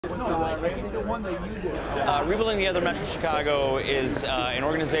No, I think the one that you did. Rebuilding Together Metro Chicago is an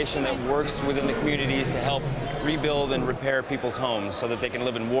organization that works within the communities to help rebuild and repair people's homes so that they can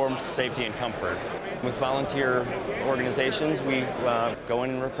live in warmth, safety, and comfort. With volunteer organizations, we go in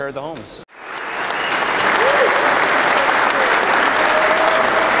and repair the homes.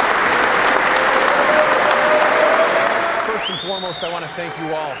 First and foremost, I want to thank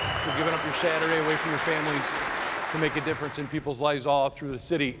you all for giving up your Saturday away from your families to make a difference in people's lives all through the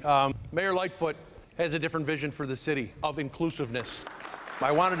city. Mayor Lightfoot has a different vision for the city of inclusiveness.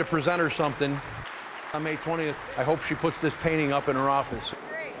 I wanted to present her something on May 20th. I hope she puts this painting up in her office.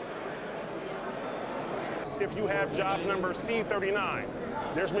 If you have job number C39,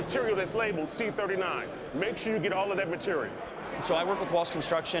 there's material that's labeled C39. Make sure you get all of that material. So I work with Walsh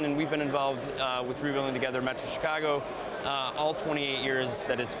Construction, and we've been involved with Rebuilding Together Metro Chicago all 28 years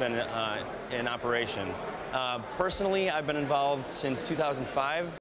that it's been in operation. Personally, I've been involved since 2005.